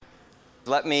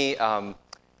Let me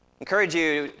encourage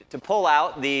you to pull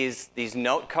out these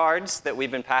note cards that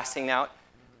we've been passing out.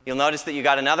 You'll notice that you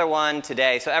got another one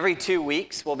today. So every 2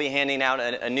 weeks, we'll be handing out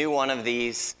a new one of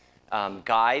these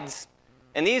guides.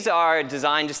 And these are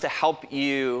designed just to help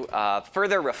you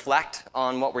further reflect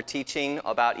on what we're teaching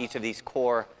about each of these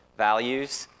core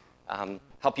values,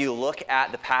 help you look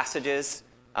at the passages.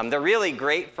 They're really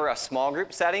great for a small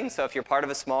group setting. So if you're part of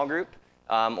a small group,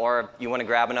 or you want to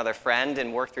grab another friend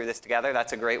and work through this together,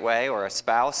 that's a great way, or a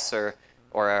spouse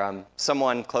or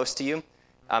someone close to you.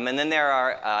 And then there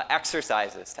are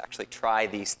exercises to actually try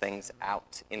these things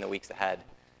out in the weeks ahead.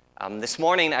 This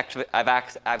morning, I've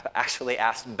actually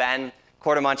asked Ben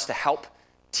Quartermunch to help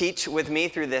teach with me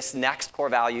through this next core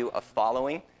value of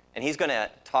following, and he's going to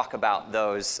talk about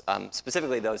those,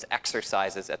 specifically those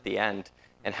exercises at the end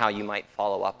and how you might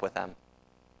follow up with them.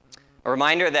 A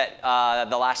reminder that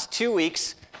the last 2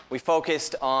 weeks, we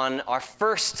focused on our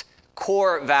first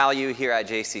core value here at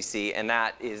JCC, and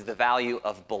that is the value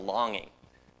of belonging.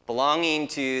 Belonging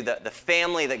to the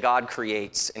family that God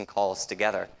creates and calls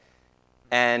together.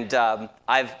 And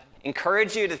I've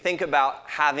encouraged you to think about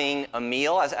having a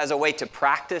meal as a way to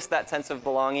practice that sense of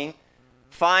belonging.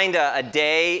 Find a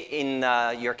day in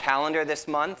your calendar this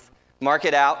month, mark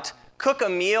it out, cook a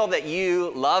meal that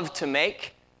you love to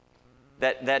make,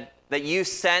 that you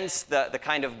sense the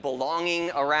kind of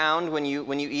belonging around when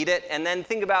you eat it, and then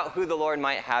think about who the Lord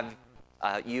might have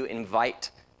you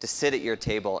invite to sit at your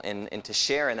table and to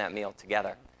share in that meal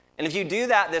together. And if you do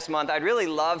that this month, I'd really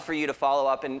love for you to follow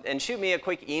up and shoot me a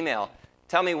quick email.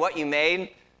 Tell me what you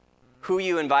made, who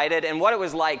you invited, and what it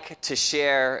was like to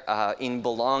share in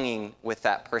belonging with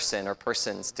that person or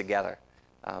persons together.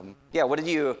 What did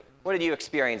you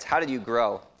experience? How did you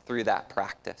grow through that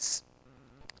practice?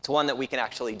 It's one that we can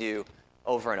actually do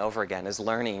over and over again, is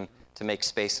learning to make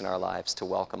space in our lives to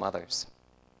welcome others.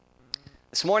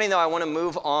 This morning, though, I want to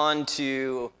move on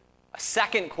to a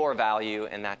second core value,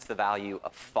 and that's the value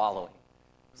of following,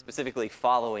 specifically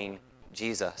following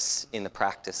Jesus in the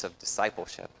practice of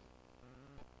discipleship.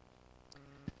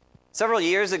 Several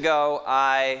years ago,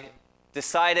 I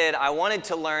decided I wanted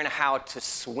to learn how to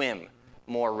swim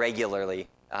more regularly,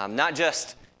 not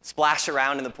just splash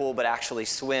around in the pool, but actually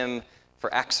swim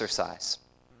for exercise.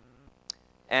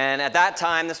 And at that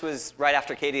time, this was right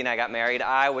after Katie and I got married,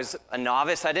 I was a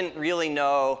novice. I didn't really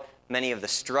know many of the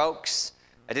strokes.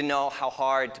 I didn't know how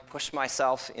hard to push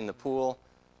myself in the pool.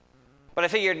 But I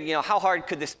figured, how hard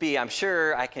could this be? I'm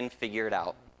sure I can figure it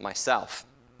out myself.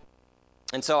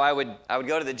 And so I would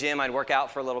go to the gym, I'd work out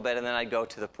for a little bit, and then I'd go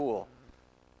to the pool.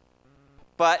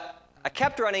 But I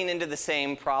kept running into the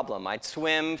same problem. I'd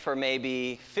swim for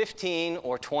maybe 15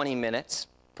 or 20 minutes,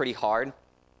 pretty hard.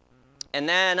 And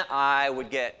then I would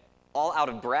get all out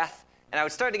of breath, and I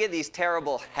would start to get these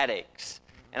terrible headaches.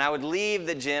 And I would leave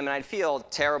the gym, and I'd feel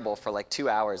terrible for like 2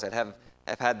 hours.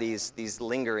 I've had these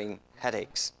lingering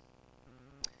headaches.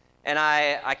 And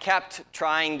I kept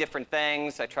trying different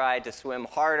things. I tried to swim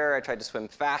harder. I tried to swim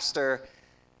faster.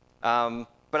 But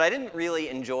I didn't really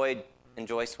enjoy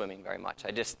swimming very much.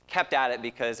 I just kept at it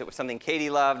because it was something Katie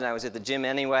loved, and I was at the gym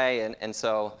anyway, and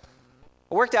so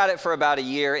I worked at it for about a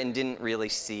year and didn't really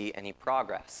see any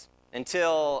progress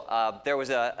until there was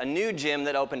a new gym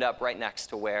that opened up right next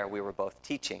to where we were both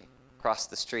teaching, across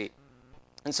the street.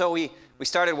 And so we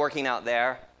started working out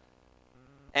there.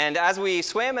 And as we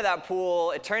swam at that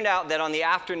pool, it turned out that on the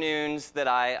afternoons that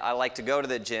I like to go to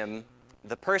the gym,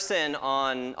 the person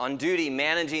on duty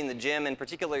managing the gym, and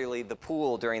particularly the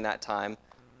pool during that time,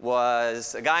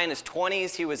 was a guy in his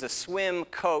 20s. He was a swim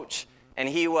coach, and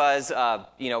he was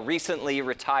recently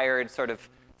retired, sort of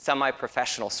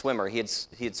semi-professional swimmer. He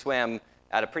had swam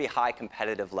at a pretty high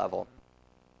competitive level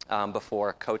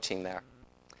before coaching there.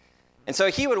 And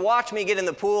so he would watch me get in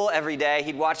the pool every day.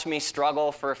 He'd watch me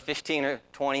struggle for 15 or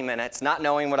 20 minutes, not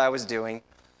knowing what I was doing.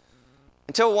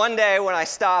 Until one day when I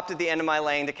stopped at the end of my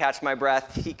lane to catch my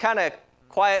breath, he kind of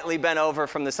quietly bent over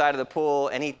from the side of the pool,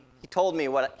 and he told me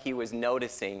what he was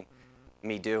noticing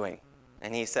me doing.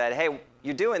 And he said, "Hey,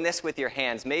 you're doing this with your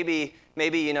hands. Maybe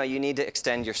you need to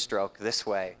extend your stroke this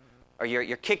way. Or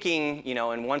you're kicking,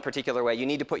 in one particular way. You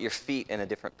need to put your feet in a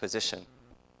different position."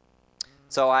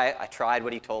 So I tried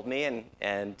what he told me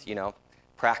and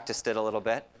practiced it a little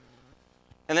bit.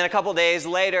 And then a couple days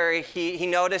later, he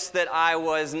noticed that I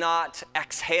was not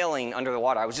exhaling under the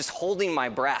water. I was just holding my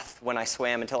breath when I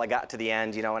swam until I got to the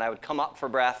end, and I would come up for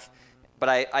breath. But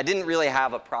I didn't really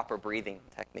have a proper breathing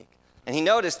technique. And he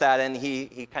noticed that, and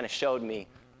he kind of showed me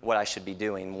what I should be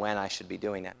doing, when I should be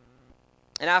doing it.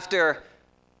 And after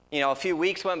a few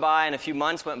weeks went by and a few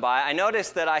months went by, I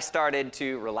noticed that I started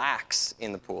to relax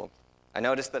in the pool. I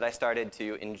noticed that I started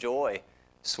to enjoy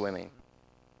swimming.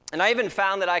 And I even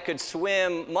found that I could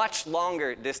swim much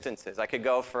longer distances. I could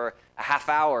go for a half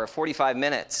hour, 45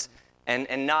 minutes,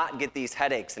 and not get these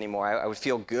headaches anymore. I would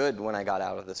feel good when I got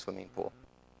out of the swimming pool.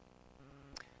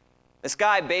 This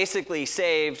guy basically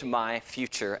saved my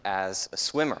future as a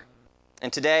swimmer.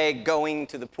 And today, going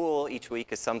to the pool each week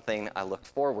is something I look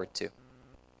forward to.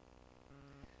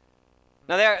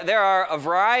 Now, there are a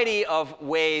variety of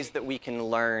ways that we can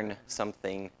learn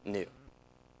something new.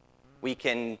 We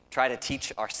can try to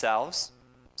teach ourselves.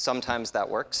 Sometimes that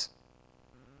works.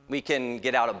 We can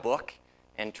get out a book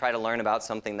and try to learn about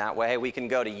something that way. We can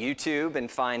go to YouTube and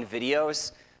find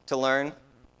videos to learn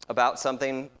about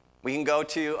something. We can go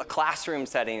to a classroom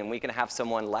setting and we can have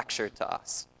someone lecture to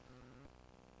us.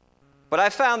 But I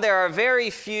found there are very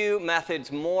few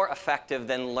methods more effective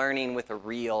than learning with a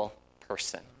real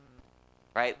person,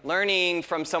 right? Learning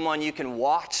from someone you can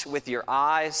watch with your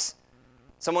eyes,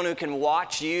 someone who can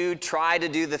watch you try to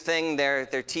do the thing they're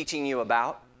teaching you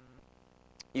about.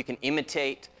 You can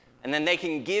imitate, and then they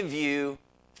can give you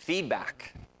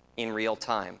feedback in real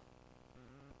time.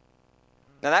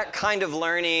 Now, that kind of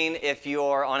learning, if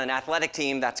you're on an athletic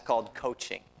team, that's called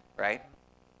coaching, right?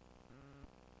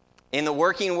 In the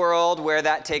working world where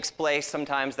that takes place,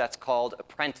 sometimes that's called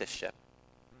apprenticeship.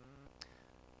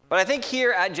 But I think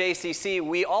here at JCC,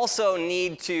 we also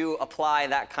need to apply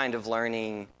that kind of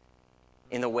learning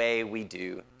in the way we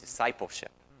do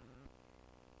discipleship.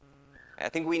 I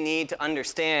think we need to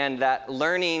understand that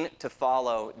learning to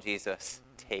follow Jesus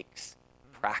takes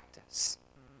practice.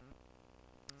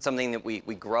 Something that we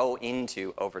grow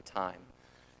into over time.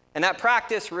 And that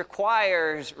practice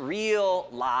requires real,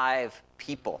 live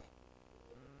people.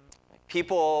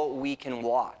 People we can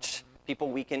watch,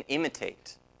 people we can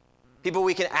imitate, people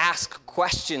we can ask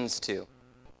questions to,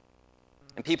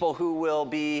 and people who will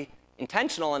be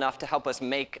intentional enough to help us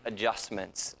make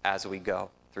adjustments as we go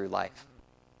through life.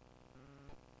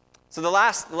 So the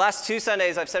last 2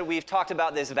 Sundays, I've said we've talked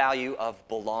about this value of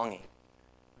belonging,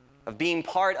 of being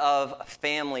part of a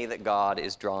family that God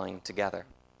is drawing together,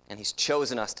 and He's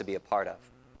chosen us to be a part of.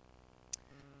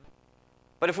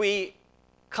 But if we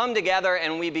come together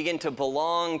and we begin to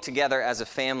belong together as a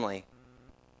family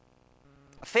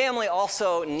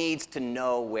also needs to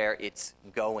know where it's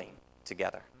going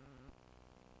together.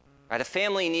 Right? A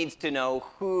family needs to know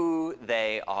who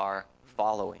they are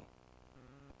following.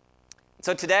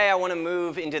 So today I want to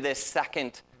move into this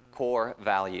second core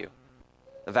value,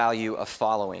 the value of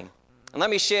following. And let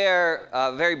me share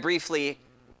very briefly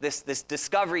this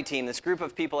discovery team, this group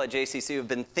of people at JCC who have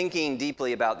been thinking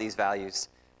deeply about these values.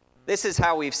 This is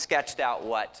how we've sketched out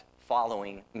what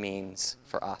following means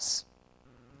for us.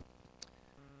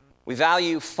 We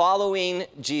value following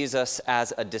Jesus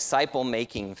as a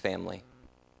disciple-making family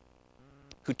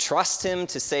who trusts Him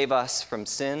to save us from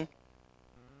sin,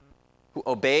 who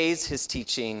obeys His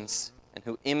teachings, and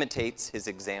who imitates His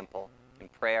example in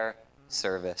prayer,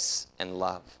 service, and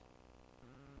love.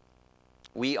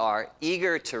 We are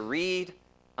eager to read,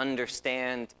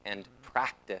 understand, and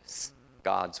practice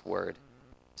God's Word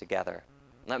together.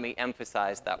 Let me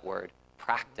emphasize that word,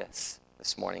 practice,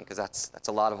 this morning, because that's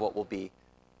a lot of what we'll be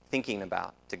thinking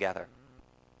about together.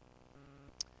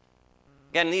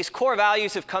 Again, these core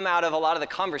values have come out of a lot of the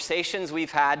conversations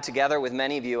we've had together with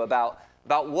many of you about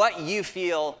what you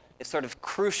feel is sort of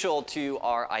crucial to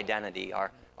our identity,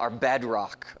 our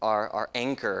bedrock, our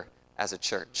anchor as a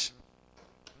church.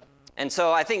 And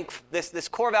so I think this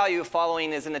core value of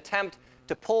following is an attempt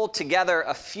to pull together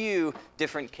a few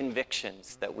different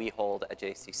convictions that we hold at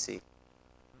JCC.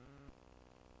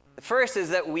 The first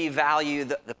is that we value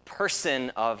the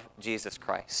person of Jesus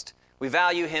Christ. We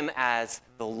value Him as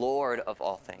the Lord of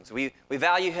all things. We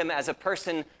value Him as a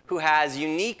person who has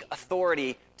unique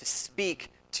authority to speak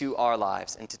to our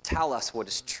lives and to tell us what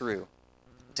is true,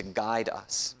 to guide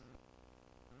us.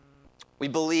 We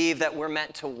believe that we're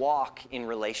meant to walk in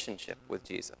relationship with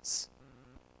Jesus,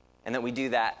 and that we do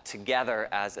that together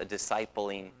as a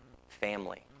discipling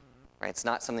family. Right? It's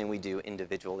not something we do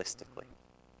individualistically.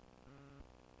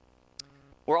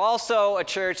 We're also a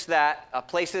church that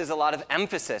places a lot of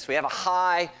emphasis. We have a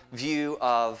high view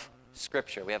of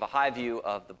Scripture. We have a high view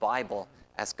of the Bible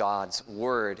as God's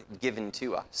Word given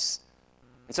to us.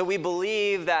 And so we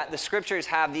believe that the Scriptures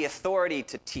have the authority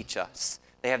to teach us.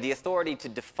 They have the authority to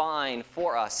define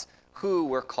for us who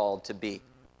we're called to be.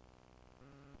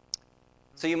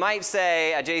 So you might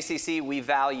say at JCC we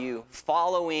value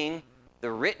following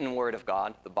the written Word of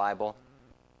God, the Bible,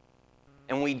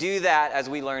 and we do that as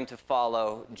we learn to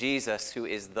follow Jesus, who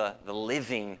is the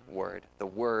living Word, the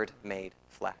Word made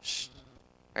flesh.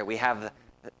 Right? We have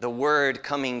the word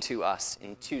coming to us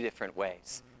in two different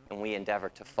ways, and we endeavor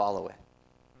to follow it.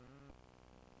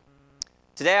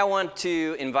 Today I want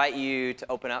to invite you to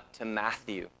open up to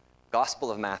Matthew,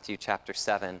 Gospel of Matthew, chapter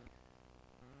 7.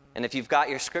 And if you've got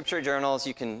your scripture journals,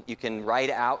 you can write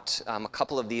out a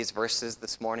couple of these verses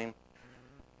this morning.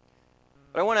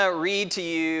 But I want to read to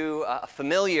you a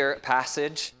familiar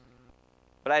passage,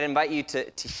 but I'd invite you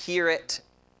to hear it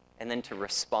and then to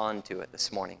respond to it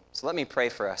this morning. So let me pray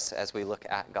for us as we look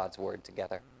at God's word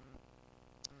together.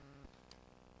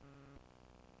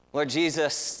 Lord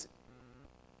Jesus,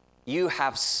 you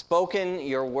have spoken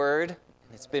your word,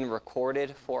 and it's been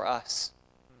recorded for us.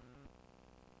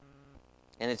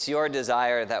 And it's your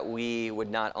desire that we would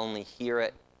not only hear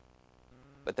it,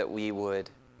 but that we would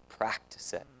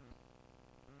practice it.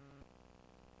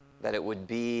 That it would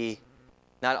be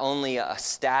not only a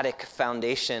static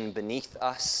foundation beneath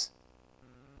us,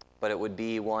 but it would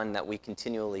be one that we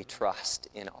continually trust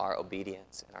in our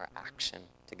obedience and our action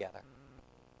together.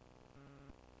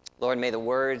 Lord, may the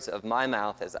words of my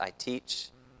mouth as I teach,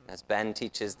 as Ben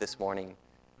teaches this morning,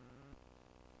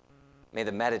 may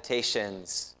the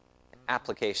meditations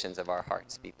applications of our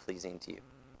hearts be pleasing to you.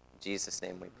 In Jesus'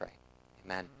 name we pray.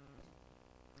 Amen.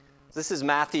 This is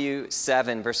Matthew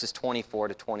 7, verses 24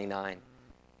 to 29.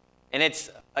 And it's,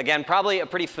 again, probably a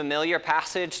pretty familiar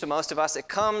passage to most of us. It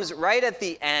comes right at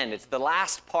the end. It's the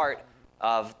last part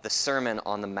of the Sermon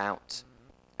on the Mount,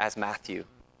 as Matthew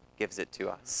gives it to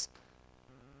us.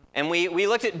 And we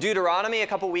looked at Deuteronomy a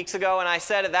couple weeks ago, and I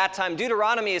said at that time,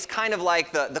 Deuteronomy is kind of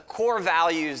like the core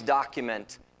values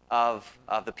document of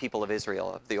the people of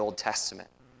Israel, of the Old Testament.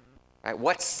 Right?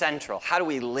 What's central? How do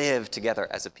we live together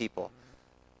as a people?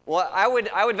 Well, I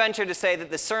would venture to say that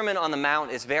the Sermon on the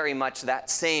Mount is very much that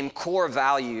same core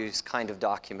values kind of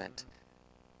document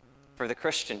for the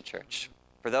Christian church,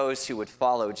 for those who would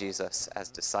follow Jesus as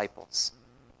disciples.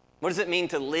 What does it mean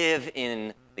to live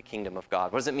in the kingdom of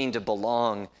God? What does it mean to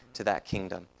belong to that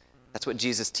kingdom? That's what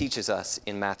Jesus teaches us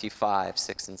in Matthew 5,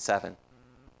 6, and 7.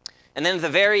 And then at the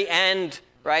very end,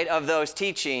 right, of those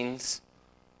teachings,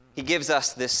 he gives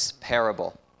us this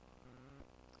parable.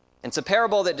 It's a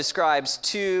parable that describes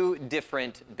two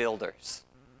different builders.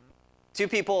 Two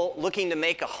people looking to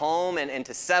make a home and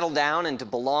to settle down and to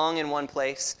belong in one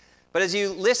place. But as you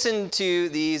listen to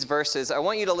these verses, I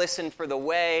want you to listen for the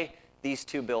way these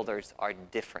two builders are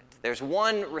different. There's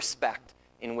one respect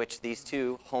in which these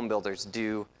two home builders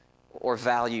do or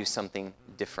value something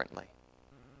differently.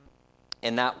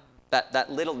 And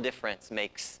that little difference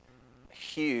makes a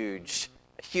huge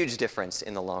difference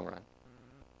in the long run.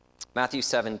 Matthew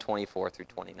 7, 24 through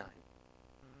 29.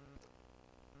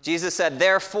 Jesus said,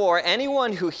 "Therefore,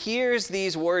 anyone who hears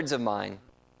these words of mine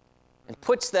and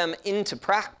puts them into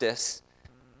practice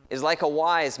is like a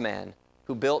wise man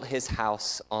who built his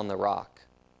house on the rock.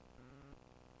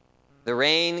 The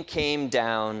rain came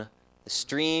down, the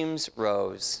streams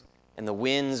rose, and the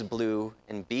winds blew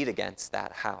and beat against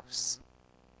that house.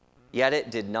 Yet it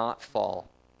did not fall,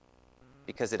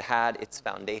 because it had its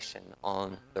foundation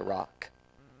on the rock."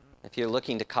 If you're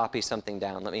looking to copy something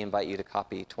down, let me invite you to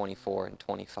copy 24 and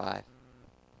 25.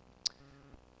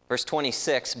 Verse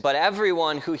 26, "But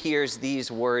everyone who hears these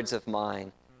words of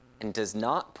mine and does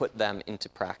not put them into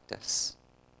practice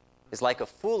is like a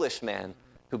foolish man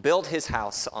who built his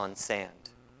house on sand.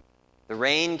 The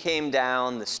rain came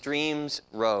down, the streams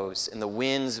rose, and the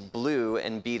winds blew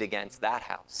and beat against that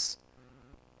house,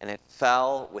 and it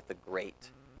fell with a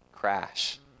great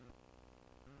crash."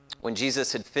 When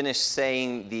Jesus had finished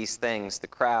saying these things, the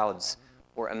crowds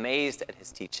were amazed at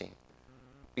his teaching,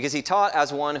 because he taught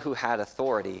as one who had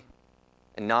authority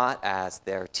and not as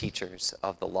their teachers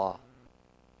of the law.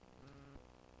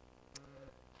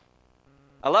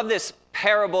 I love this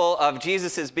parable of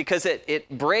Jesus's because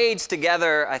it braids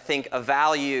together, I think, a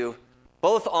value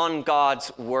both on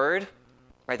God's word,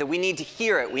 right? That we need to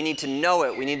hear it, we need to know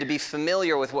it, we need to be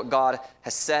familiar with what God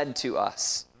has said to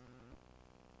us.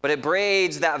 But it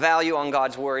braids that value on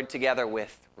God's word together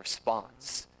with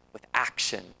response, with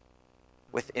action,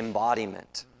 with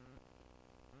embodiment.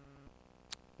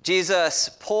 Jesus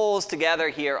pulls together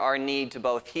here our need to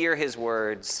both hear his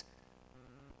words,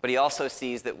 but he also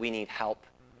sees that we need help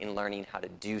in learning how to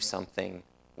do something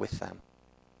with them.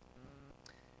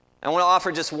 I want to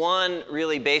offer just one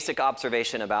really basic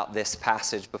observation about this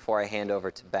passage before I hand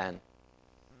over to Ben.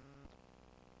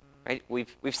 Right?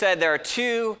 We've said there are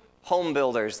two home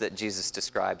builders that Jesus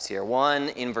describes here. One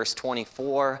in verse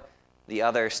 24, the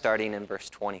other starting in verse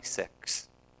 26.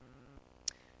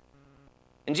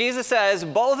 And Jesus says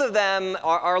both of them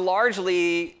are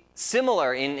largely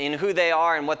similar in who they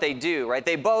are and what they do, right?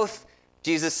 They both,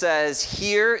 Jesus says,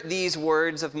 hear these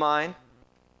words of mine,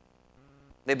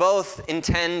 They both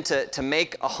intend to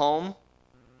make a home.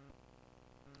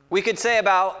 We could say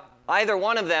about either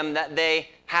one of them that they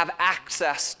have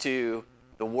access to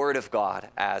the Word of God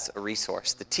as a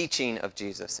resource, the teaching of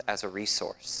Jesus as a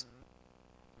resource.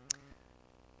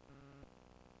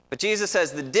 But Jesus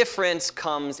says the difference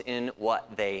comes in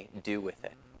what they do with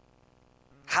it,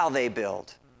 how they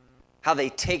build, how they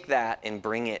take that and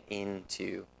bring it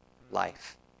into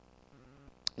life.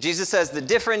 Jesus says the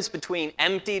difference between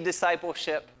empty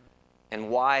discipleship and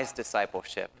wise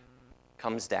discipleship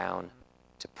comes down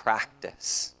to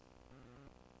practice.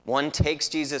 One takes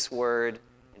Jesus' word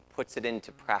and puts it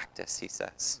into practice, he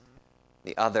says.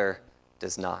 The other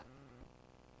does not.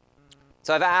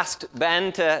 So I've asked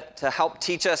Ben to help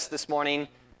teach us this morning,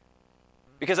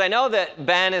 because I know that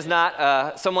Ben is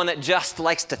not someone that just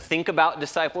likes to think about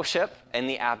discipleship in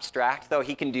the abstract, though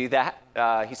he can do that.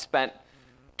 He spent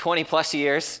 20 plus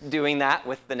years doing that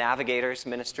with the Navigators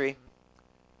ministry.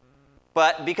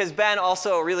 But because Ben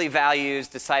also really values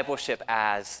discipleship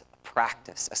as a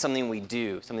practice, as something we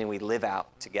do, something we live out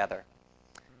together.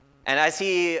 And as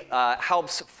he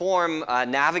helps form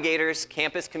Navigators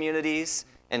campus communities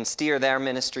and steer their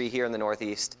ministry here in the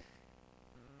Northeast,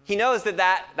 he knows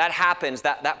that happens,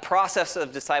 that process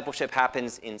of discipleship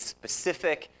happens in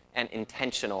specific and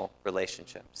intentional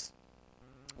relationships,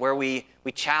 where we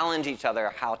challenge each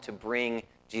other how to bring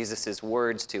Jesus'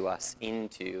 words to us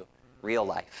into real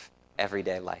life,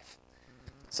 everyday life.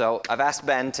 So I've asked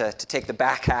Ben to take the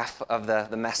back half of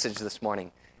the message this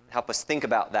morning and help us think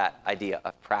about that idea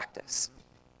of practice.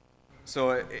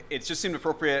 So it just seemed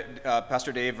appropriate,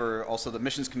 Pastor Dave, or also the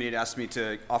missions committee, asked me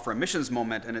to offer a missions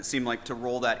moment, and it seemed like to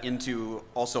roll that into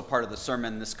also part of the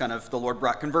sermon, this kind of the Lord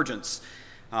brought convergence.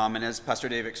 And as Pastor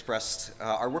Dave expressed,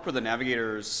 our work with the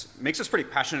Navigators makes us pretty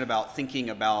passionate about thinking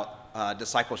about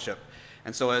discipleship.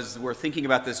 And so as we're thinking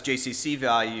about this JCC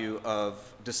value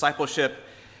of discipleship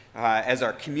as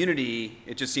our community,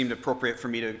 it just seemed appropriate for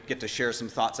me to get to share some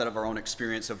thoughts out of our own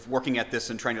experience of working at this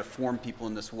and trying to form people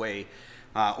in this way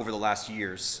over the last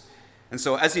years. And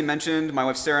so as he mentioned, my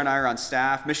wife Sarah and I are on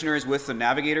staff, missionaries with the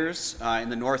Navigators in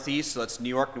the Northeast, so that's New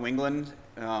York, New England.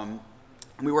 And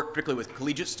we work particularly with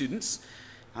collegiate students.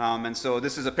 And so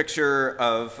this is a picture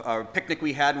of a picnic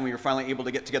we had when we were finally able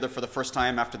to get together for the first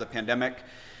time after the pandemic.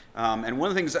 And one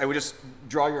of the things I would just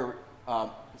draw your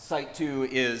sight to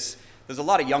is there's a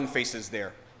lot of young faces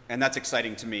there. And that's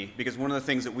exciting to me, because one of the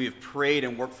things that we've prayed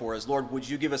and worked for is, Lord, would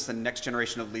you give us the next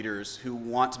generation of leaders who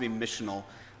want to be missional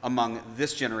among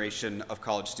this generation of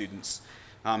college students.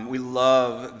 We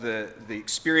love the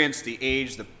experience, the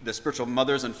age, the spiritual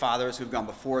mothers and fathers who've gone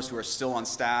before us who are still on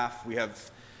staff. We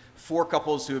have 4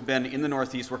 couples who have been in the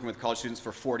Northeast working with college students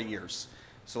for 40 years.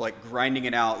 So like grinding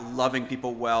it out, loving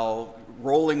people well,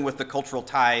 rolling with the cultural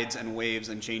tides and waves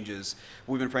and changes.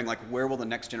 We've been praying like, where will the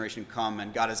next generation come?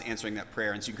 And God is answering that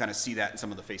prayer. And so you can kind of see that in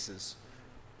some of the faces.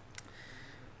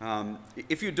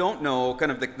 If you don't know,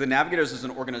 kind of the Navigators as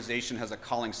an organization has a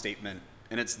calling statement,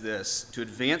 and it's this: to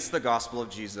advance the gospel of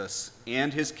Jesus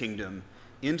and his kingdom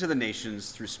into the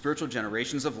nations through spiritual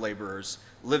generations of laborers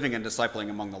living and discipling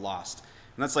among the lost.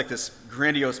 And that's like this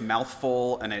grandiose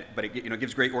mouthful, but it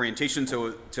gives great orientation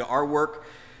to our work.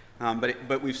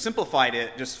 But we've simplified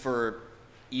it just for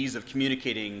ease of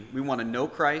communicating. We want to know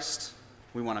Christ.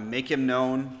 We want to make him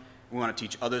known. We want to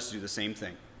teach others to do the same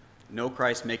thing. Know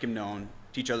Christ, make him known,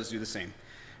 teach others to do the same.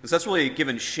 And so that's really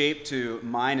given shape to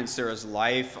mine and Sarah's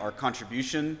life, our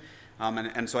contribution.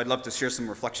 And so I'd love to share some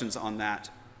reflections on that.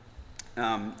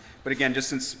 But again, just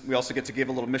since we also get to give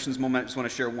a little missions moment, I just want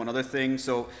to share one other thing.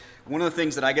 So one of the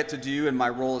things that I get to do in my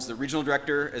role as the regional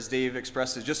director, as Dave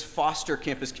expressed, is just foster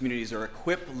campus communities or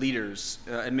equip leaders.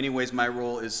 In many ways, my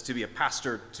role is to be a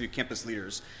pastor to campus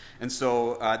leaders. And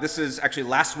so this is actually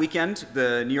last weekend,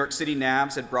 the New York City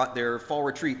Navs had brought their fall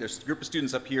retreat. There's a group of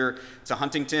students up here to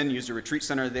Huntington, used a retreat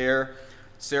center there.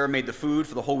 Sarah made the food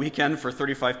for the whole weekend for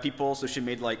 35 people, so she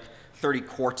made like 30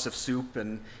 quarts of soup.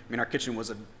 And I mean, our kitchen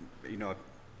was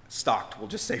stocked, we'll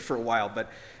just say, for a while, but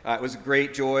it was a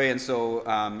great joy. And so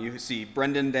you see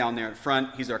Brendan down there in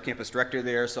front. He's our campus director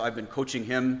there, so I've been coaching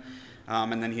him.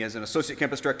 And then he has an associate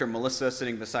campus director, Melissa,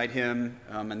 sitting beside him,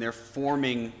 and they're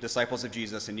forming disciples of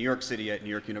Jesus in New York City at New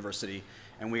York University.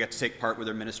 And we got to take part with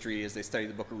their ministry as they studied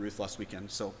the book of Ruth last weekend.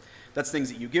 So that's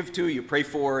things that you give to, you pray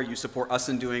for, you support us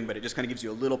in doing, but it just kind of gives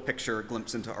you a little picture, a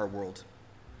glimpse into our world.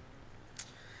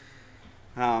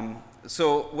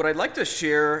 So what I'd like to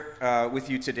share with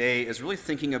you today is really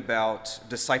thinking about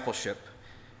discipleship.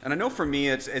 And I know for me,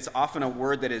 it's often a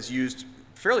word that is used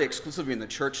fairly exclusively in the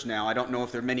church now. I don't know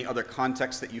if there are many other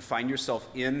contexts that you find yourself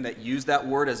in that use that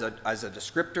word as a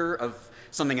descriptor of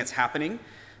something that's happening.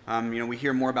 We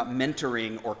hear more about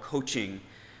mentoring or coaching.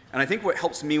 And I think what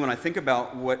helps me when I think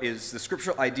about what is the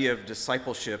scriptural idea of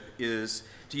discipleship is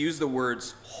to use the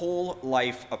words whole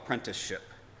life apprenticeship.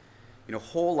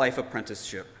 Whole life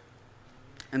apprenticeship.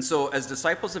 And so as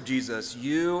disciples of Jesus,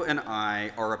 you and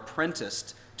I are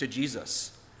apprenticed to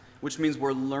Jesus, which means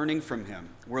we're learning from him.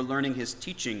 We're learning his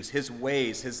teachings, his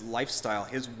ways, his lifestyle,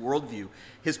 his worldview,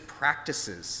 his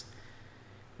practices,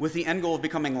 with the end goal of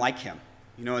becoming like him.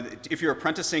 If you're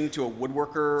apprenticing to a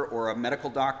woodworker or a medical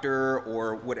doctor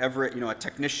or whatever, a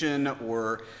technician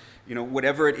or,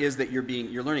 whatever it is that you're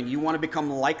learning, you want to become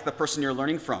like the person you're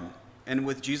learning from. And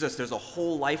with Jesus, there's a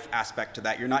whole life aspect to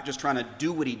that. You're not just trying to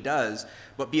do what he does,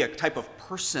 but be a type of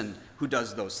person who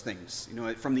does those things,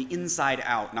 from the inside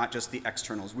out, not just the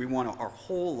externals. We want our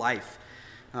whole life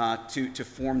to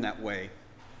form that way.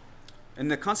 And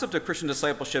the concept of Christian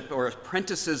discipleship or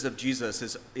apprentices of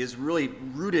Jesus is really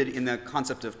rooted in the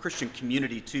concept of Christian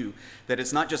community too, that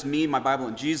it's not just me, my Bible,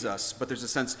 and Jesus, but there's a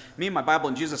sense, me, my Bible,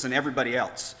 and Jesus, and everybody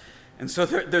else. And so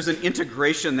there's an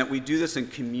integration that we do this in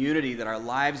community, that our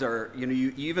lives are,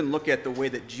 you even look at the way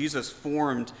that Jesus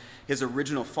formed his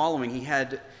original following. He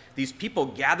had these people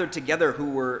gathered together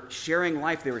who were sharing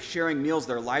life. They were sharing meals.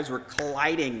 Their lives were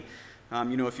colliding.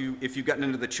 If you've gotten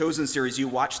into the Chosen series, you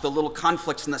watch the little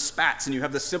conflicts and the spats, and you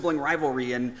have the sibling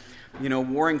rivalry and,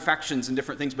 warring factions and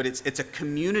different things. But it's a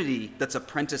community that's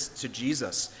apprenticed to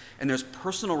Jesus. And there's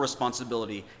personal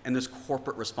responsibility and there's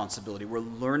corporate responsibility. We're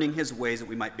learning his ways that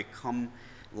we might become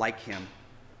like him.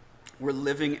 We're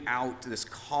living out this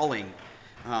calling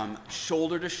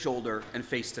shoulder to shoulder and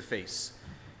face to face.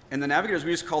 And the Navigators,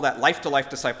 we just call that life-to-life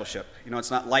discipleship. It's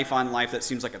not life on life. That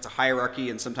seems like it's a hierarchy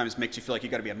and sometimes makes you feel like you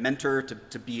got to be a mentor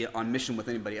to be on mission with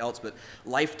anybody else. But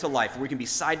life-to-life, where we can be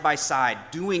side by side,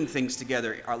 doing things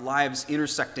together, our lives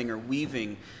intersecting or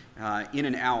weaving in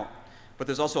and out. But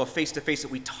there's also a face-to-face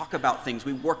that we talk about things.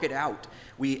 We work it out.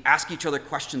 We ask each other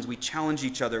questions. We challenge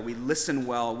each other. We listen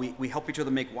well. We help each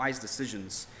other make wise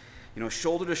decisions.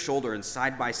 Shoulder to shoulder and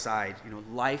side by side.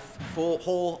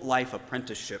 Whole life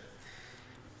apprenticeship.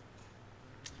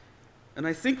 And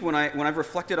I think when I've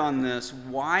reflected on this,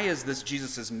 why is this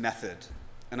Jesus' method?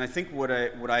 And I think what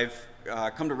I've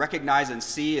come to recognize and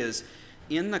see is,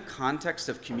 in the context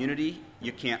of community,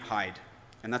 you can't hide.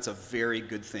 And that's a very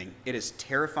good thing. It is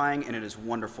terrifying and it is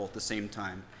wonderful at the same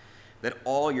time. That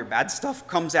all your bad stuff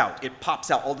comes out. It pops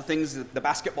out. All the things, the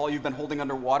basketball you've been holding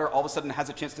underwater, all of a sudden has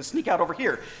a chance to sneak out over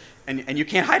here. And you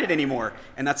can't hide it anymore.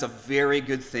 And that's a very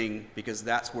good thing, because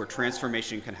that's where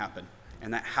transformation can happen.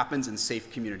 And that happens in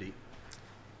safe community.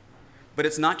 But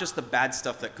it's not just the bad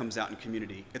stuff that comes out in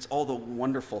community. It's all the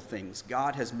wonderful things.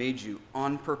 God has made you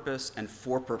on purpose and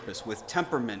for purpose, with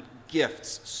temperament,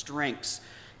 gifts, strengths,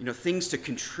 things to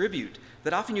contribute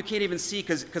that often you can't even see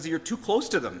because you're too close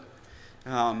to them.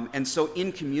 And so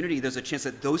in community, there's a chance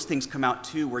that those things come out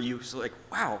too, where you're like,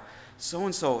 wow,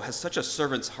 so-and-so has such a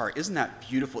servant's heart. Isn't that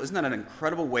beautiful? Isn't that an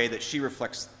incredible way that she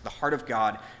reflects the heart of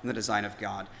God and the design of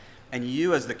God? And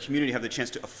you as the community have the chance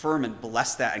to affirm and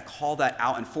bless that and call that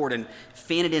out and forward and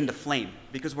fan it into flame,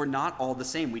 because we're not all the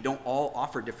same. We don't all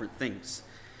offer different things.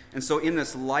 And so in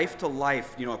this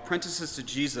life-to-life, apprentices to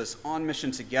Jesus on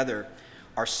mission together,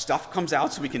 our stuff comes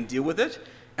out so we can deal with it,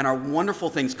 and our wonderful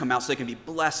things come out so they can be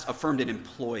blessed, affirmed, and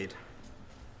employed.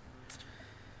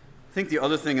 I think the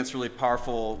other thing that's really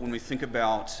powerful when we think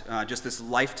about just this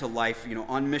life-to-life,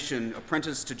 on mission,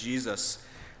 apprentice to Jesus,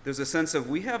 there's a sense of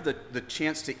we have the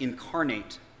chance to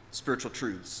incarnate spiritual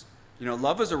truths.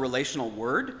 Love is a relational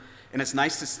word, and it's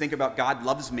nice to think about God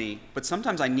loves me, but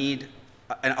sometimes I need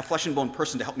a flesh and bone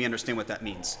person to help me understand what that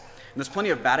means. And there's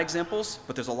plenty of bad examples,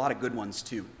 but there's a lot of good ones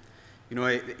too.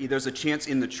 There's a chance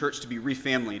in the church to be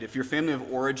refamilied. If your family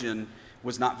of origin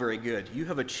was not very good, you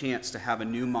have a chance to have a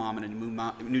new mom and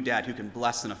a new dad who can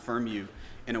bless and affirm you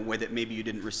in a way that maybe you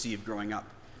didn't receive growing up.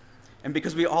 And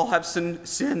because we all have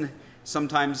sin,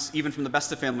 sometimes even from the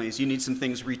best of families, you need some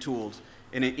things retooled.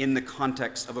 And in the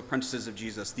context of apprentices of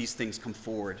Jesus, these things come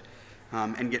forward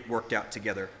and get worked out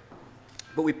together.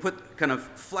 But we put kind of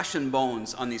flesh and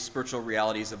bones on these spiritual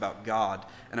realities about God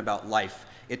and about life.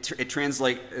 It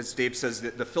translates, as Dave says,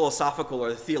 the philosophical or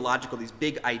the theological, these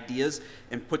big ideas,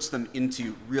 and puts them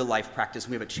into real life practice.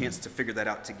 We have a chance to figure that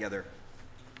out together.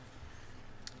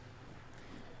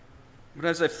 But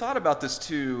as I've thought about this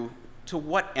too, to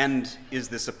what end is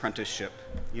this apprenticeship?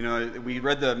 We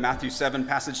read the Matthew 7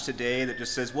 passage today that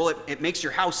just says, well, it makes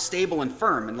your house stable and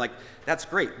firm. And that's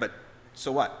great, but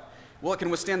so what? Well, it can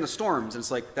withstand the storms. And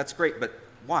it's that's great, but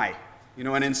why?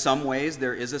 And in some ways,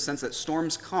 there is a sense that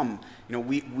storms come.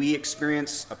 We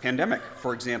experience a pandemic,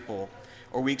 for example,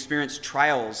 or we experience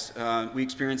trials, we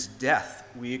experience death,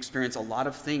 we experience a lot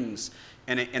of things.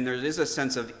 And there is a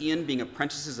sense of, in being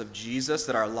apprentices of Jesus,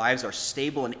 that our lives are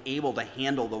stable and able to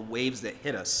handle the waves that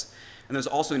hit us. And there's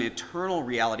also an eternal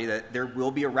reality that there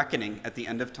will be a reckoning at the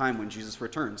end of time when Jesus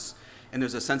returns. And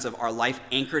there's a sense of our life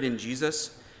anchored in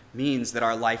Jesus means that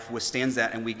our life withstands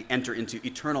that and we enter into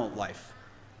eternal life.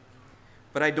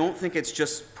 But I don't think it's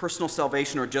just personal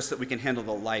salvation or just that we can handle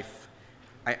the life.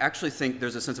 I actually think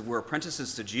there's a sense of we're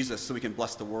apprentices to Jesus so we can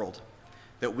bless the world.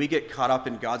 That we get caught up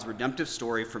in God's redemptive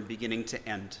story from beginning to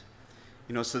end.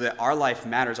 So that our life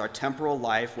matters, our temporal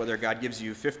life, whether God gives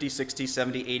you 50, 60,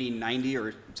 70, 80, 90,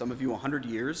 or some of you 100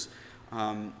 years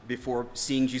before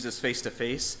seeing Jesus face to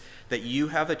face, that you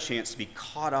have a chance to be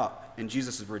caught up in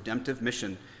Jesus' redemptive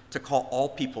mission to call all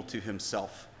people to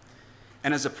himself.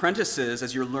 And as apprentices,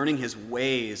 as you're learning his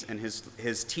ways and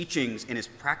his teachings and his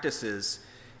practices,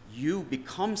 you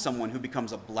become someone who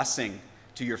becomes a blessing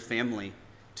to your family,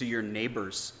 to your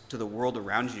neighbors, to the world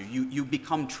around you. You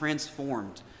become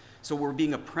transformed. So we're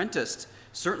being apprenticed,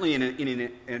 certainly in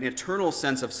an eternal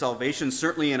sense of salvation,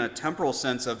 certainly in a temporal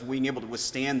sense of being able to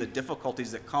withstand the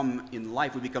difficulties that come in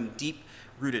life. We become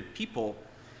deep-rooted people.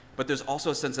 But there's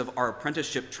also a sense of our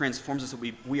apprenticeship transforms us,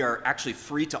 that we are actually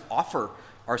free to offer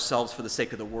ourselves for the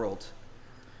sake of the world.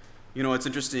 It's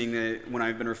interesting that when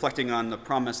I've been reflecting on the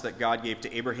promise that God gave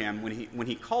to Abraham, when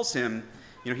he calls him,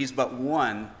 he's but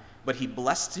one, but he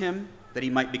blessed him that he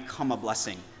might become a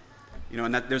blessing.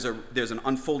 And that there's an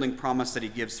unfolding promise that he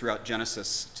gives throughout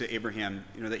Genesis to Abraham,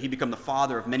 that he become the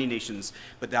father of many nations,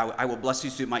 but that I will bless you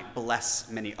so you might bless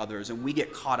many others. And we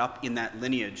get caught up in that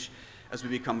lineage as we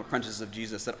become apprentices of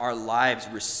Jesus, that our lives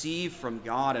receive from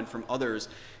God and from others.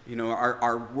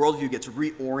 Our worldview gets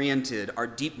reoriented, our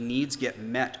deep needs get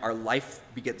met, our life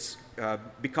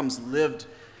becomes lived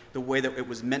the way that it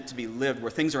was meant to be lived,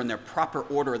 where things are in their proper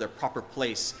order, their proper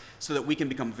place, so that we can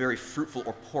become very fruitful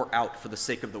or pour out for the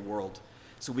sake of the world.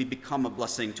 So we become a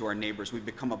blessing to our neighbors, we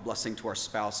become a blessing to our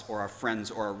spouse or our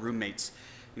friends or our roommates,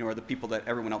 or the people that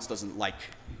everyone else doesn't like.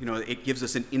 It gives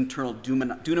us an internal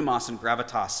dunamos and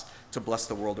gravitas to bless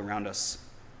the world around us.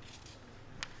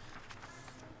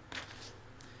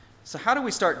 So how do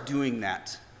we start doing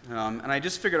that? And I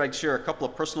just figured I'd share a couple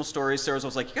of personal stories. Sarah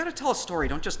was like, you got to tell a story.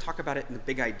 Don't just talk about it in the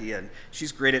big idea. And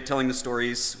she's great at telling the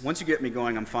stories. Once you get me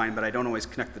going, I'm fine, but I don't always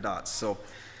connect the dots. So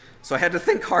I had to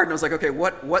think hard, and I was like, okay,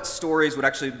 what stories would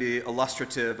actually be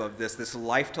illustrative of this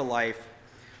life-to-life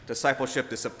discipleship,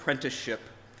 this apprenticeship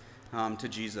to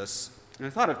Jesus? And I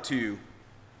thought of two.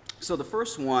 So the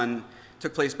first one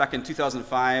took place back in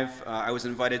 2005. I was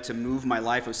invited to move my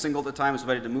life. I was single at the time. I was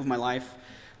invited to move my life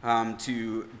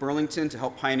to Burlington to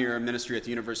help pioneer a ministry at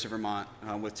the University of Vermont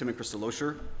with Tim and Krista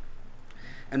Loescher.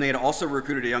 And they had also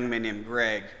recruited a young man named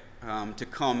Greg to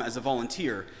come as a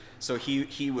volunteer. So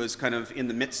he was kind of in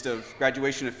the midst of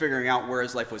graduation and figuring out where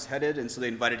his life was headed, and so they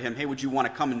invited him, hey, would you want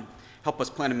to come and help us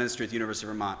plan a ministry at the University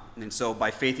of Vermont? And so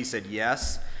by faith he said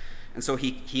yes. And so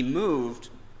he moved,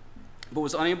 but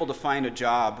was unable to find a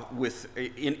job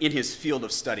in his field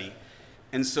of study.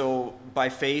 And so by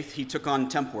faith he took on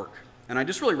temp work. And I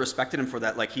just really respected him for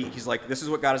that. Like he's like, this is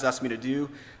what God has asked me to do.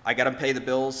 I got to pay the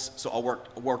bills, so I'll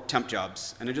work temp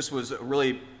jobs. And it just was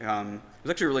really, it was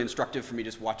actually really instructive for me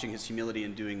just watching his humility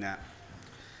in doing that.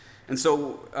 And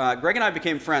so Greg and I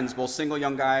became friends, both single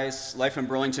young guys, life in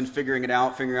Burlington, figuring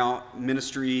out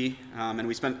ministry, and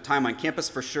we spent time on campus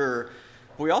for sure.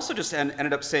 But we also just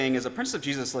ended up saying, as apprentices of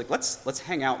Jesus, like let's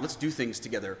hang out, let's do things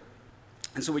together.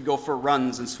 And so we'd go for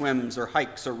runs and swims or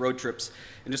hikes or road trips,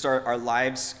 and just our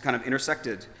lives kind of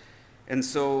intersected. And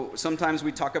so sometimes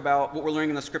we talk about what we're learning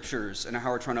in the scriptures and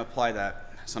how we're trying to apply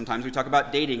that. Sometimes we talk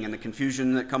about dating and the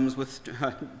confusion that comes with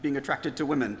being attracted to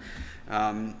women.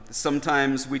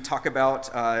 Sometimes we talk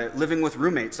about living with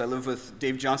roommates. I live with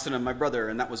Dave Johnson and my brother,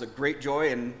 and that was a great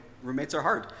joy, and roommates are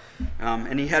hard.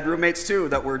 And he had roommates too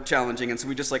that were challenging, and so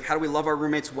we just how do we love our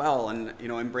roommates well and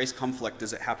embrace conflict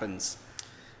as it happens.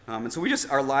 And so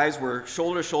our lives were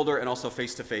shoulder to shoulder and also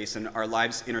face to face, and our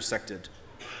lives intersected.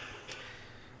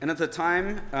 And at the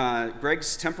time,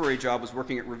 Greg's temporary job was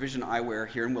working at Revision Eyewear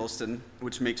here in Williston,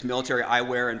 which makes military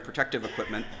eyewear and protective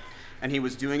equipment. And he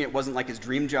was doing it, wasn't like his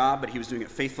dream job, but he was doing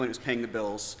it faithfully and it was paying the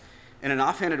bills. In an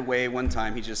offhanded way, one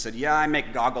time, he just said, yeah, I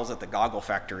make goggles at the goggle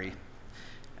factory.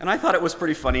 And I thought it was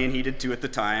pretty funny, and he did too at the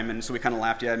time, and so we kind of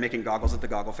laughed, yeah, I'm making goggles at the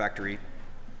goggle factory.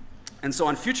 And so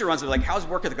on future runs, they're like, how's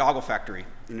work at the goggle factory?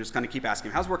 And you just kind of keep asking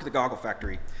him, how's work at the goggle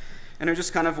factory? And it was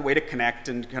just kind of a way to connect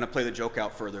and kind of play the joke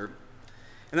out further.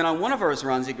 And then on one of our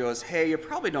runs, he goes, hey, you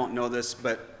probably don't know this,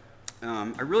 but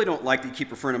I really don't like that you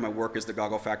keep referring to my work as the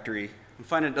Goggle Factory. I'm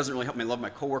finding it doesn't really help me love my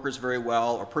coworkers very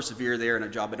well or persevere there in a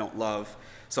job I don't love.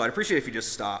 So I'd appreciate it if you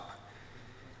just stop.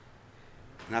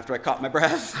 And after I caught my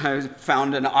breath, I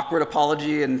found an awkward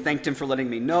apology and thanked him for letting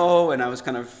me know, and I was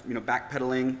kind of,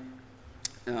 backpedaling.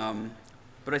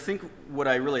 But I think what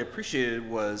I really appreciated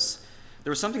was there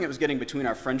was something that was getting between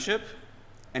our friendship,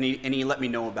 and he let me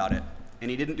know about it. And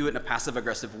he didn't do it in a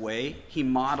passive-aggressive way. He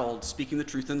modeled speaking the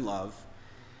truth in love.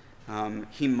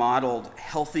 He modeled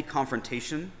healthy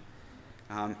confrontation.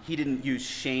 He didn't use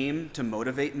shame to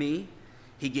motivate me.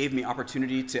 He gave me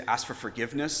opportunity to ask for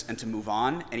forgiveness and to move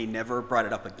on, and he never brought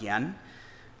it up again.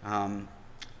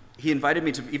 He invited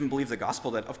me to even believe the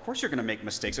gospel that, of course, you're going to make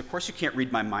mistakes. Of course, you can't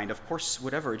read my mind. Of course,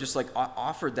 whatever. Just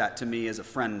offered that to me as a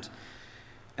friend.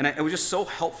 And it was just so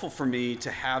helpful for me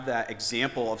to have that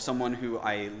example of someone who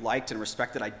I liked and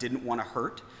respected, I didn't want to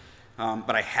hurt,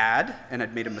 but I had, and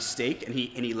I'd made a mistake, and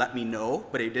he let me know,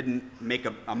 but he didn't make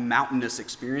a mountainous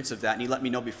experience of that, and he let me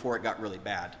know before it got really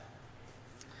bad.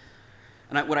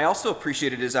 And what I also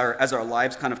appreciated is as our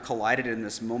lives kind of collided in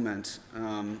this moment,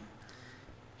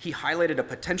 he highlighted a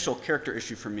potential character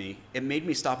issue for me. It made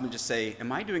me stop and just say,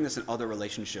 am I doing this in other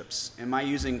relationships? Am I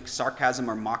using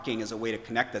sarcasm or mocking as a way to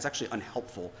connect that's actually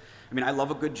unhelpful? I mean, I love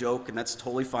a good joke, and that's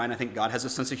totally fine. I think God has a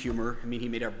sense of humor. I mean, he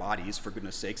made our bodies, for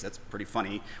goodness sakes. That's pretty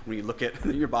funny when you look at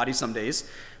your body some days.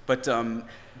 But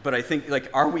I think,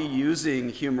 are we using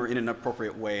humor in an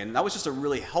appropriate way? And that was just a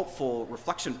really helpful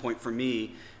reflection point for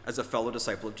me as a fellow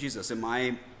disciple of Jesus. Am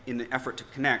I, in the effort to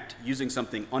connect, using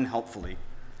something unhelpfully?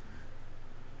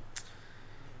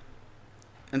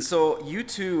 And so you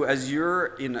too, as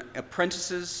you're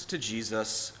apprentices to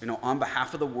Jesus, on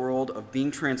behalf of the world, of being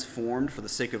transformed for the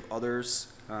sake of others,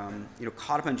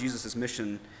 caught up in Jesus'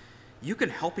 mission, you can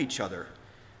help each other.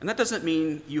 And that doesn't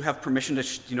mean you have permission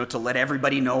to let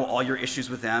everybody know all your issues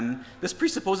with them. This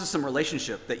presupposes some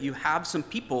relationship, that you have some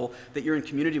people that you're in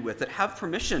community with that have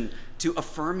permission to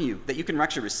affirm you, that you can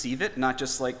actually receive it, not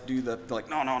just do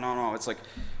no.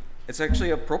 It's actually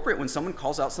appropriate when someone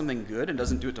calls out something good and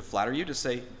doesn't do it to flatter you to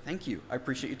say, thank you, I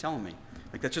appreciate you telling me.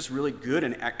 That's just really good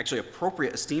and actually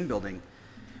appropriate esteem building.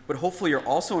 But hopefully you're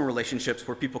also in relationships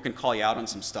where people can call you out on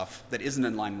some stuff that isn't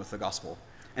in line with the gospel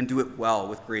and do it well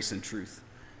with grace and truth.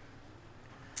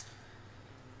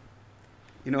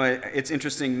 It's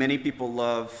interesting, many people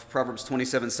love Proverbs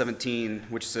 27:17,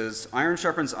 which says, iron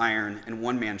sharpens iron and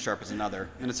one man sharpens another.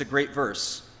 And it's a great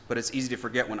verse, but it's easy to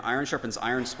forget when iron sharpens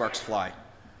iron, sparks fly.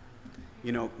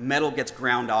 Metal gets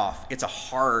ground off. It's a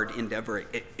hard endeavor.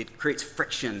 It creates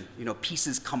friction.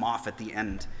 Pieces come off at the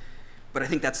end. But I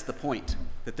think that's the point,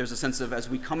 that there's a sense of, as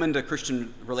we come into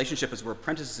Christian relationship, as we're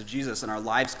apprentices of Jesus and our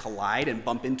lives collide and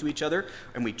bump into each other,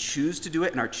 and we choose to do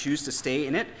it and choose to stay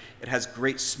in it, it has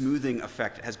great smoothing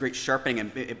effect. It has great sharpening,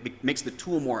 and it makes the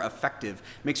tool more effective,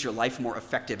 makes your life more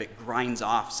effective. It grinds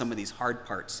off some of these hard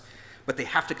parts. But they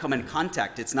have to come in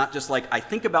contact. It's not just I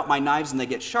think about my knives and they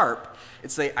get sharp.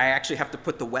 It's I actually have to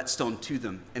put the whetstone to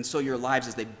them. And so your lives,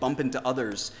 as they bump into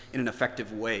others in an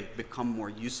effective way, become more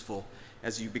useful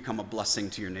as you become a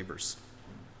blessing to your neighbors.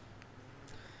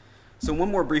 So one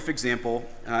more brief example,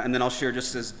 and then I'll share,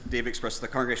 just as Dave expressed, the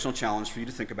congregational challenge for you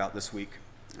to think about this week.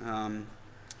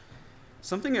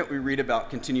 Something that we read about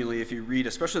continually, if you read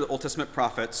especially the Old Testament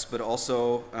prophets, but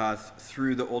also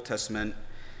through the Old Testament,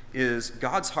 is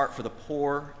God's heart for the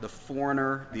poor, the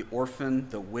foreigner, the orphan,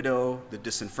 the widow, the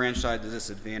disenfranchised, the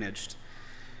disadvantaged.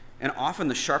 And often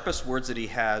the sharpest words that he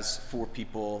has for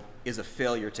people is a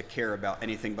failure to care about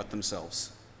anything but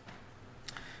themselves.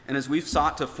 And as we've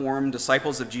sought to form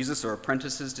disciples of Jesus or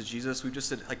apprentices to Jesus, we've just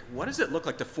said, what does it look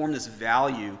like to form this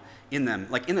value in them?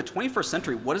 In the 21st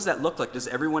century, what does that look like? Does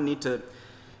everyone need to,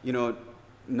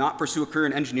 not pursue a career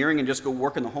in engineering and just go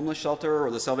work in the homeless shelter or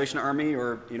the Salvation Army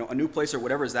or a new place or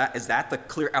whatever? Is that the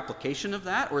clear application of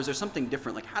that, or is there something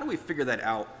different? How do we figure that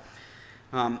out?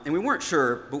 And we weren't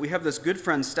sure, but we have this good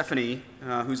friend Stephanie,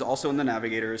 who's also in the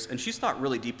Navigators, and she's thought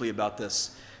really deeply about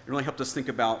this. It really helped us think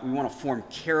about, we want to form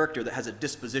character that has a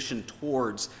disposition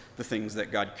towards the things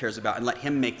that God cares about and let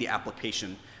him make the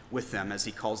application with them as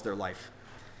he calls their life.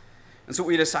 And so what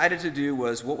we decided to do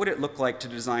was, what would it look like to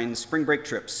design spring break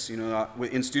trips?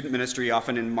 In student ministry,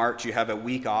 often in March, you have a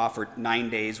week off or 9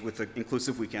 days with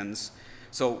inclusive weekends.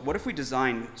 So what if we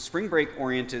design spring break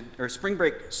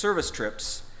service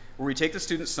trips where we take the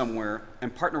students somewhere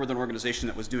and partner with an organization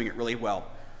that was doing it really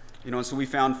well? And so we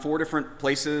found 4 different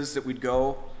places that we'd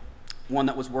go. One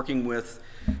that was working with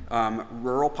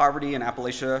rural poverty in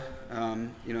Appalachia,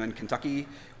 in Kentucky.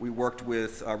 We worked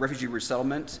with refugee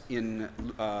resettlement in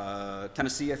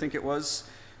Tennessee, I think it was.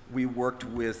 we worked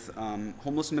with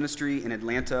homeless ministry in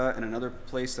Atlanta and another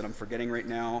place that I'm forgetting right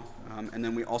now. And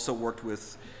then we also worked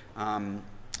with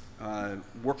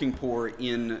working poor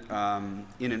in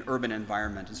an urban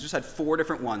environment. It's just had 4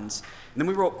 different ones. And then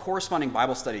we wrote corresponding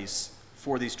Bible studies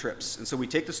for these trips. And so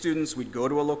we'd take the students, we'd go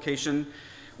to a location,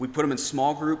 we'd put them in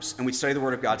small groups, and we'd study the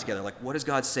Word of God together. Like, what does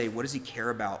God say? What does he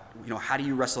care about? How do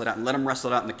you wrestle it out? And let them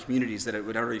wrestle it out in the communities that it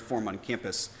would already form on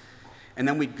campus. And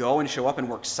then we'd go and show up and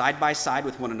work side by side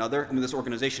with one another and with this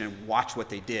organization and watch what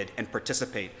they did and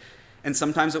participate. And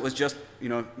sometimes it was just,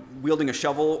 wielding a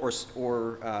shovel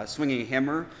or swinging a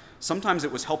hammer. Sometimes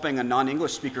it was helping a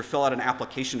non-English speaker fill out an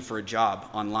application for a job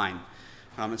online.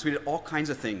 And so we did all kinds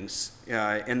of things.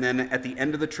 And then at the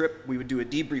end of the trip, we would do a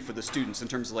debrief with the students in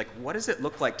terms of what does it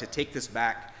look like to take this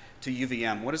back to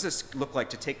UVM? What does this look like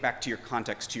to take back to your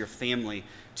context, to your family,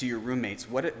 to your roommates?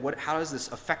 How is this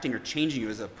affecting or changing you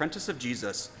as an apprentice of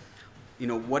Jesus?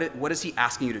 What is he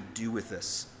asking you to do with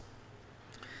this?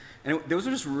 And those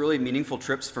are just really meaningful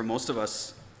trips for most of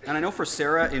us. And I know for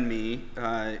Sarah and me,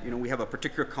 we have a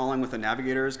particular calling with the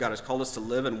Navigators. God has called us to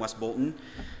live in West Bolton.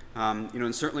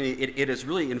 And certainly it has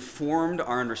really informed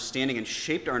our understanding and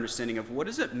shaped our understanding of what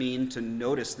does it mean to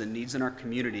notice the needs in our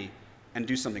community and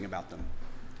do something about them.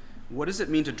 What does it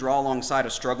mean to draw alongside a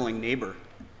struggling neighbor,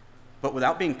 but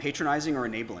without being patronizing or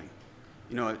enabling?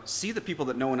 See the people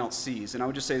that no one else sees. And I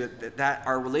would just say that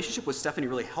our relationship with Stephanie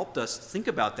really helped us think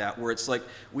about that, where it's like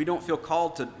we don't feel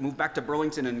called to move back to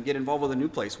Burlington and get involved with a new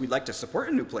place. We'd like to support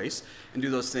a new place and do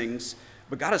those things,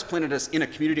 but God has planted us in a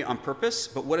community on purpose.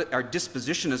 But our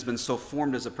disposition has been so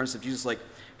formed as a apprentice of Jesus,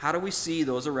 how do we see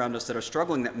those around us that are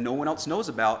struggling that no one else knows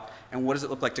about, and what does it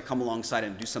look like to come alongside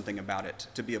and do something about it,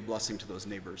 to be a blessing to those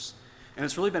neighbors? And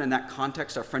it's really been in that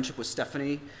context, our friendship with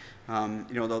Stephanie,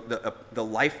 the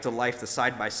life to life, the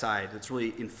side by side, that's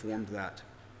really informed that.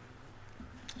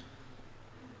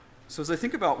 So as I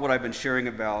think about what I've been sharing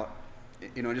about,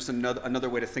 just another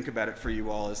way to think about it for you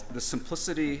all is the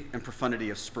simplicity and profundity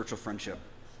of spiritual friendship.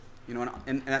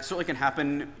 And that certainly can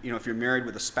happen, if you're married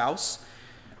with a spouse,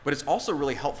 but it's also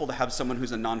really helpful to have someone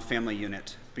who's a non-family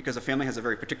unit, because a family has a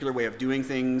very particular way of doing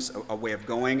things, a way of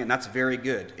going, and that's very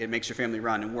good. It makes your family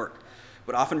run and work.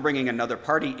 But often bringing another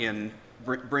party in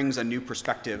brings a new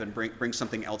perspective and brings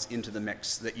something else into the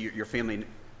mix that your family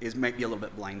might be a little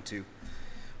bit blind to.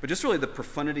 But just really the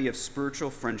profundity of spiritual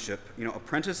friendship,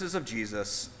 apprentices of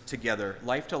Jesus together,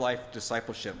 life-to-life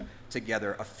discipleship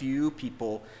together, a few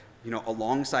people,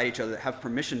 alongside each other that have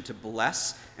permission to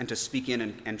bless and to speak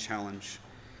in and challenge.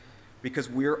 Because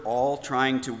we're all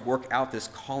trying to work out this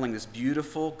calling, this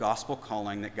beautiful gospel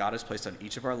calling that God has placed on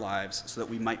each of our lives so that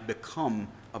we might become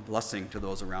a blessing to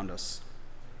those around us.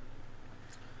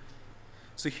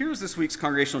 So here's this week's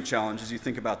congregational challenge as you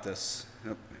think about this.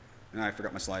 And I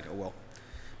forgot my slide. Oh,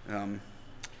 well.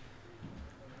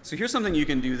 So here's something you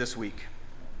can do this week.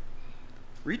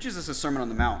 Read Jesus' Sermon on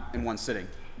the Mount in one sitting.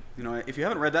 If you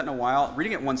haven't read that in a while,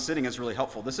 reading it in one sitting is really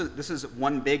helpful. This is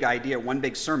one big idea, one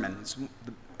big sermon. It's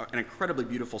an incredibly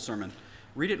beautiful sermon.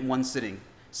 Read it in one sitting.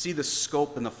 See the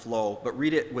scope and the flow, but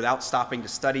read it without stopping to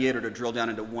study it or to drill down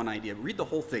into one idea. Read the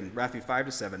whole thing, Matthew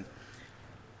 5-7.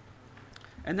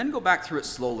 And then go back through it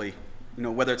slowly,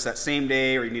 whether it's that same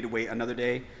day or you need to wait another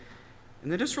day.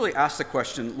 And then just really ask the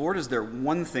question, Lord, is there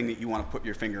one thing that you want to put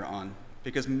your finger on?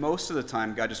 Because most of the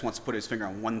time, God just wants to put his finger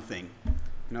on one thing.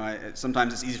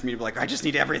 Sometimes it's easy for me to be like, I just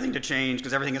need everything to change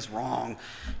because everything is wrong.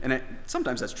 And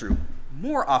sometimes that's true.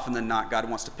 More often than not, God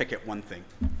wants to pick at one thing.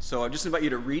 So I just invite you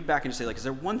to read back and just say, is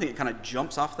there one thing that kind of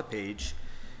jumps off the page?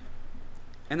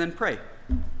 And then pray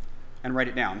and write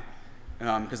it down,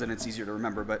 because then it's easier to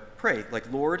remember. But pray,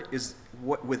 Lord,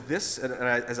 with this,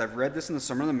 as I've read this in the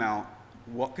Sermon on the Mount,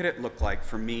 what could it look like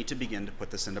for me to begin to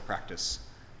put this into practice?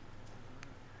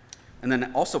 And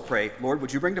then also pray, Lord,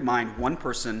 would you bring to mind one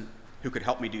person who could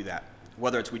help me do that?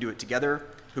 Whether it's we do it together,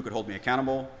 who could hold me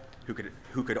accountable,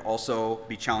 who could also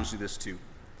be challenged to this too.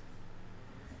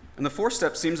 And the 4th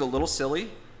step seems a little silly,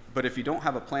 but if you don't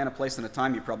have a plan, a place, and a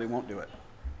time, you probably won't do it.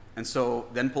 And so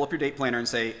then pull up your date planner and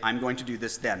say, I'm going to do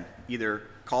this then. Either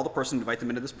call the person, invite them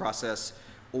into this process,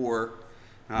 or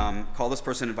call this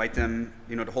person, invite them,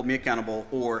 to hold me accountable,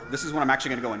 or this is when I'm actually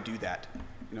going to go and do that.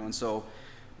 And so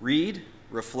read,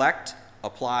 reflect,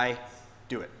 apply,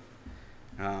 do it.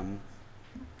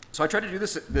 So I tried to do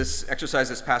this exercise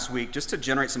this past week just to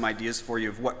generate some ideas for you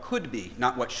of what could be,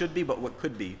 not what should be, but what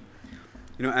could be.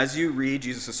 As you read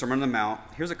Jesus' Sermon on the Mount,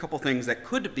 here's a couple things that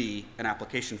could be an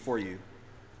application for you.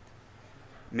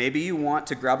 Maybe you want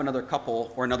to grab another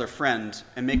couple or another friend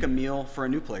and make a meal for a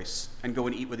new place and go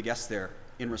and eat with the guests there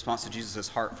in response to Jesus'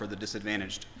 heart for the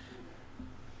disadvantaged.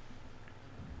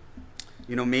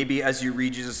 Maybe as you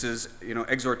read Jesus'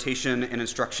 exhortation and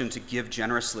instruction to give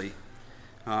generously,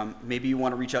 maybe you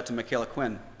want to reach out to Michaela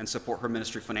Quinn and support her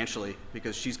ministry financially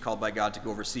because she's called by God to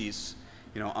go overseas,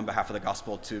 on behalf of the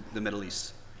gospel to the Middle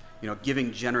East.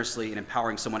 Giving generously and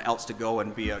empowering someone else to go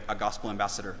and be a gospel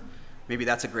ambassador. Maybe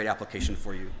that's a great application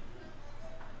for you.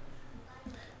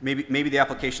 Maybe the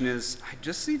application is, I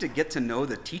just need to get to know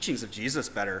the teachings of Jesus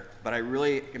better, but I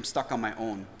really am stuck on my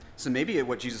own. So maybe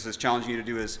what Jesus is challenging you to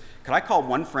do is, could I call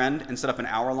one friend and set up an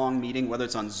hour-long meeting, whether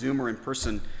it's on Zoom or in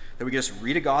person, that we just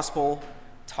read a gospel,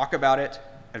 talk about it,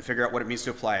 and figure out what it means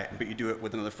to apply it, but you do it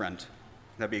with another friend.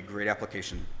 That'd be a great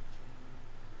application.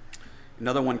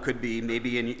 Another one could be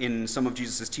maybe in some of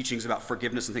Jesus' teachings about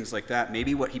forgiveness and things like that,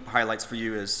 maybe what he highlights for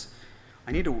you is,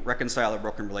 I need to reconcile a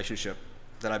broken relationship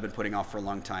that I've been putting off for a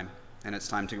long time, and it's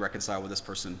time to reconcile with this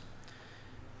person.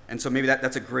 And so maybe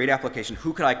that's a great application.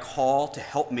 Who could I call to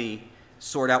help me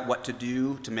sort out what to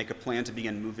do, to make a plan to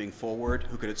begin moving forward?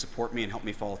 Who could support me and help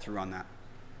me follow through on that?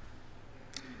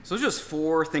 So those are just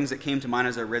 4 things that came to mind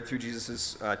as I read through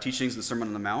Jesus' teachings, the Sermon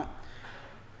on the Mount.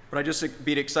 But I just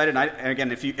be excited. And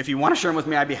again, if you want to share them with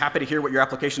me, I'd be happy to hear what your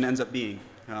application ends up being.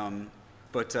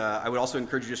 But I would also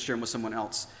encourage you to share them with someone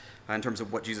else in terms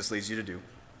of what Jesus leads you to do.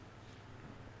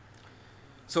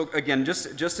 So again,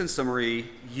 just in summary,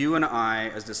 you and I,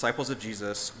 as disciples of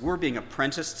Jesus, we're being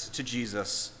apprenticed to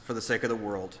Jesus for the sake of the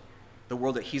world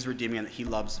that he's redeeming and that he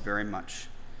loves very much.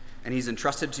 And he's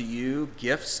entrusted to you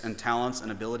gifts and talents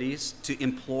and abilities to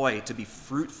employ, to be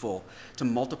fruitful, to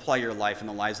multiply your life and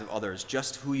the lives of others,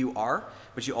 just who you are,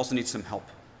 but you also need some help.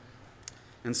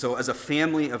 And so as a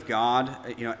family of God,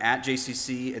 at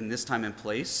JCC in this time and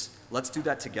place, let's do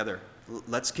that together.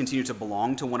 Let's continue to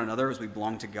belong to one another as we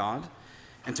belong to God,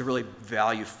 and to really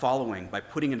value following by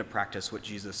putting into practice what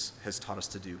Jesus has taught us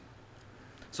to do.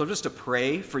 So just to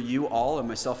pray for you all, and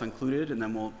myself included, and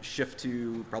then we'll shift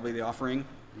to probably the offering.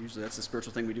 Usually that's the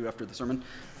spiritual thing we do after the sermon.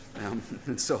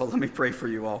 And so let me pray for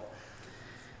you all.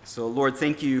 So Lord,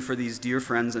 thank you for these dear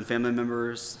friends and family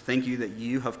members. Thank you that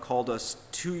you have called us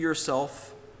to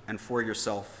yourself and for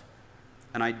yourself.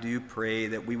 And I do pray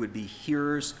that we would be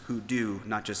hearers who do,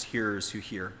 not just hearers who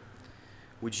hear.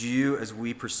 Would you, as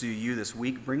we pursue you this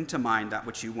week, bring to mind that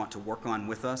which you want to work on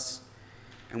with us?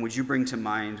 And would you bring to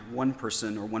mind one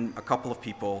person or a couple of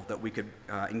people that we could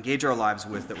engage our lives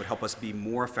with that would help us be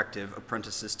more effective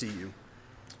apprentices to you?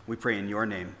 We pray in your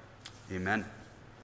name. Amen.